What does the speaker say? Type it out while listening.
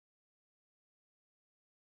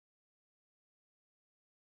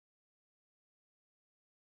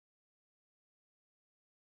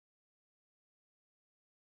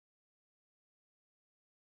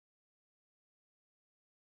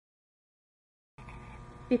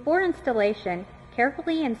Before installation,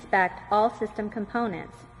 carefully inspect all system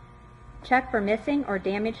components. Check for missing or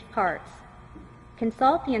damaged parts.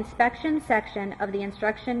 Consult the inspection section of the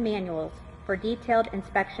instruction manuals for detailed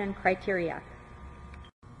inspection criteria.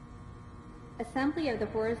 Assembly of the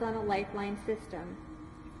horizontal lifeline system.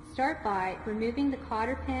 Start by removing the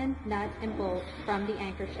cotter pin, nut, and bolt from the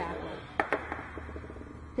anchor shackle.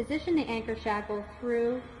 Position the anchor shackle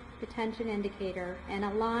through the tension indicator and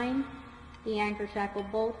align the anchor shackle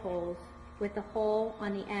bolt holes with the hole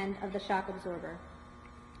on the end of the shock absorber.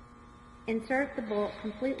 Insert the bolt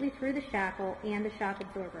completely through the shackle and the shock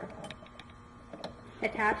absorber.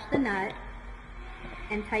 Attach the nut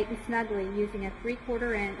and tighten snugly using a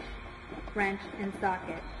 3/4 inch wrench and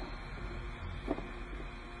socket.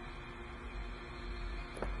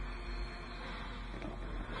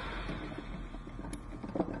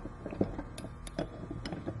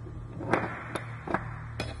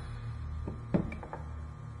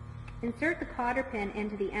 Insert the cotter pin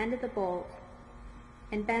into the end of the bolt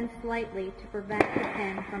and bend slightly to prevent the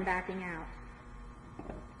pin from backing out.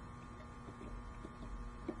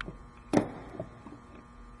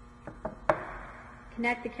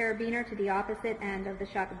 Connect the carabiner to the opposite end of the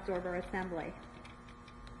shock absorber assembly.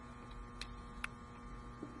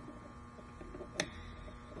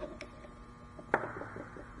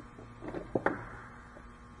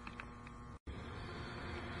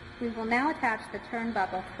 We will now attach the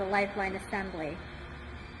turnbuckle to the lifeline assembly.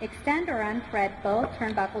 Extend or unthread both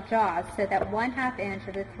turnbuckle jaws so that 1/2 inch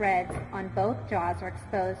of the threads on both jaws are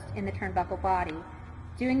exposed in the turnbuckle body.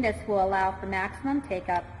 Doing this will allow for maximum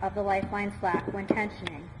take-up of the lifeline slack when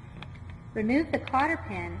tensioning. Remove the cotter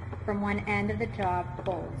pin from one end of the jaw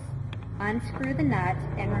bolts. Unscrew the nut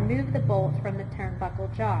and remove the bolt from the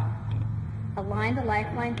turnbuckle jaw. Align the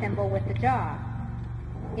lifeline thimble with the jaw.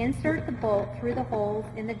 Insert the bolt through the holes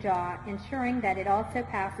in the jaw, ensuring that it also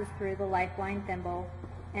passes through the lifeline thimble,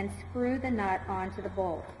 and screw the nut onto the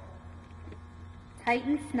bolt.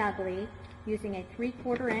 Tighten snugly using a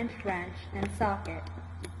 3/4 inch wrench and socket.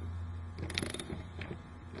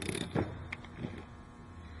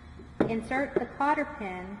 Insert the cotter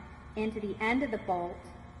pin into the end of the bolt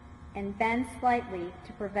and bend slightly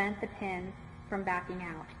to prevent the pin from backing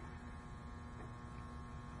out.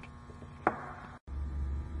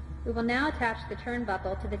 We will now attach the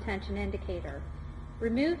turnbuckle to the tension indicator.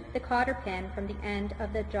 Remove the cotter pin from the end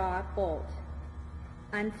of the jaw bolt.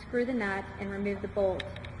 Unscrew the nut and remove the bolt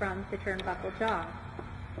from the turnbuckle jaw.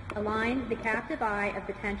 Align the captive eye of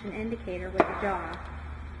the tension indicator with the jaw.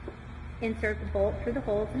 Insert the bolt through the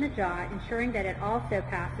holes in the jaw, ensuring that it also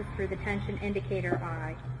passes through the tension indicator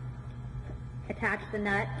eye. Attach the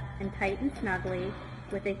nut and tighten snugly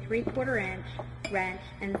with a 3/4 inch wrench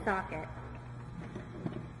and socket.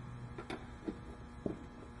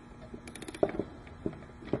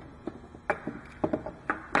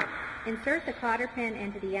 Insert the cotter pin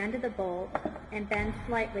into the end of the bolt and bend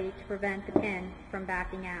slightly to prevent the pin from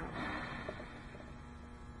backing out.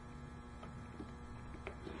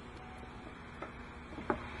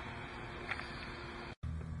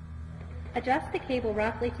 Adjust the cable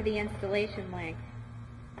roughly to the installation length.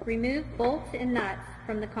 Remove bolts and nuts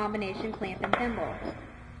from the combination clamp and thimble.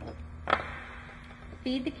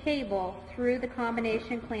 Feed the cable through the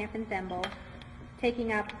combination clamp and thimble,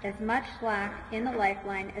 taking up as much slack in the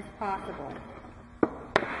lifeline as possible.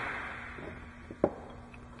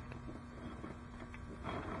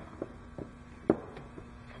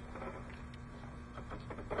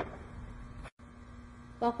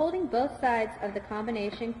 While holding both sides of the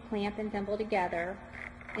combination clamp and thimble together,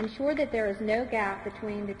 ensure that there is no gap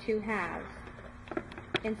between the two halves.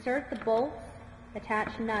 Insert the bolts,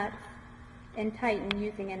 attach nuts, and tighten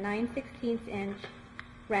using a 9/16 inch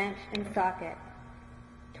wrench and socket.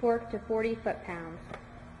 Torque to 40 foot-pounds.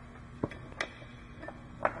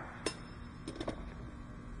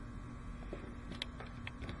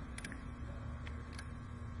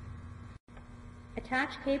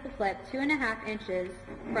 Attach cable clip 2.5 inches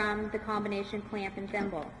from the combination clamp and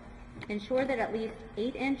thimble. Ensure that at least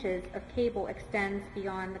 8 inches of cable extends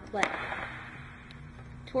beyond the clip.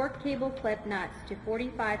 Torque cable clip nuts to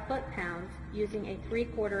 45 foot-pounds using a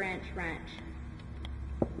 3/4 inch wrench.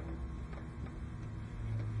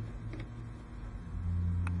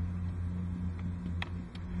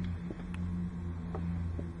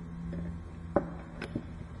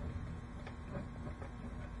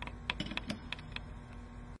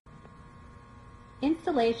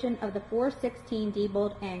 Installation of the 416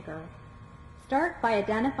 D-bolt anchor. Start by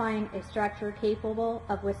identifying a structure capable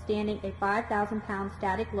of withstanding a 5,000-pound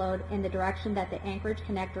static load in the direction that the anchorage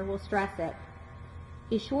connector will stress it.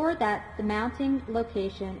 Be sure that the mounting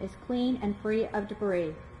location is clean and free of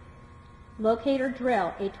debris. Locate or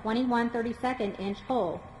drill a 21/32 inch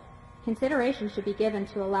hole. Consideration should be given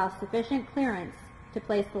to allow sufficient clearance to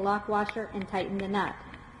place the lock washer and tighten the nut.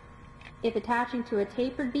 If attaching to a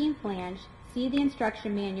tapered beam flange, see the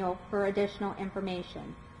instruction manual for additional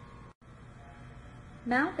information.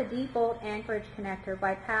 Mount the D-bolt anchorage connector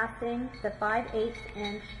by passing the 5/8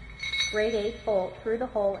 inch grade 8 bolt through the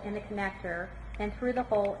hole in the connector and through the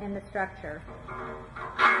hole in the structure.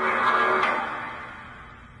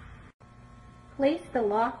 Place the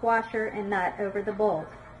lock washer and nut over the bolt.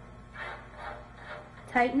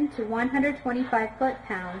 Tighten to 125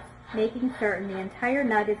 foot-pounds, making certain the entire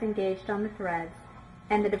nut is engaged on the threads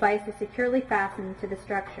and the device is securely fastened to the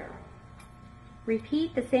structure.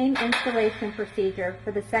 Repeat the same installation procedure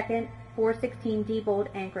for the second 416 D-bolt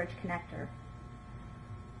anchorage connector.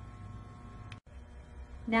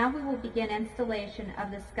 Now we will begin installation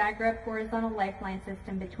of the SkyGrip horizontal lifeline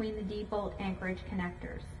system between the D-bolt anchorage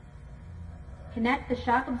connectors. Connect the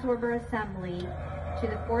shock absorber assembly to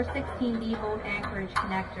the 416 D-bolt anchorage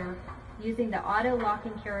connector using the auto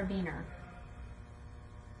locking carabiner.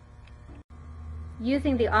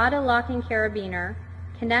 Using the auto locking carabiner,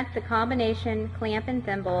 connect the combination clamp and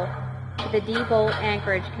thimble to the D-bolt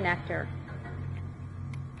anchorage connector.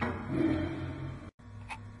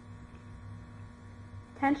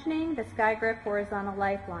 Tensioning the SkyGrip horizontal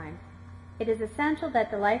lifeline. It is essential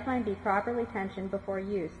that the lifeline be properly tensioned before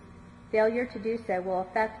use. Failure to do so will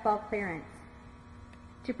affect ball clearance.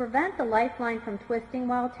 To prevent the lifeline from twisting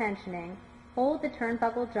while tensioning, hold the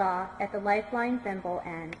turnbuckle jaw at the lifeline thimble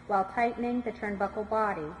end while tightening the turnbuckle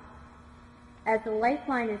body. As the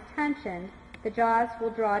lifeline is tensioned, the jaws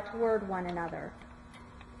will draw toward one another.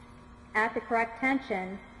 At the correct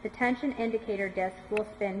tension, the tension indicator disc will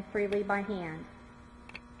spin freely by hand.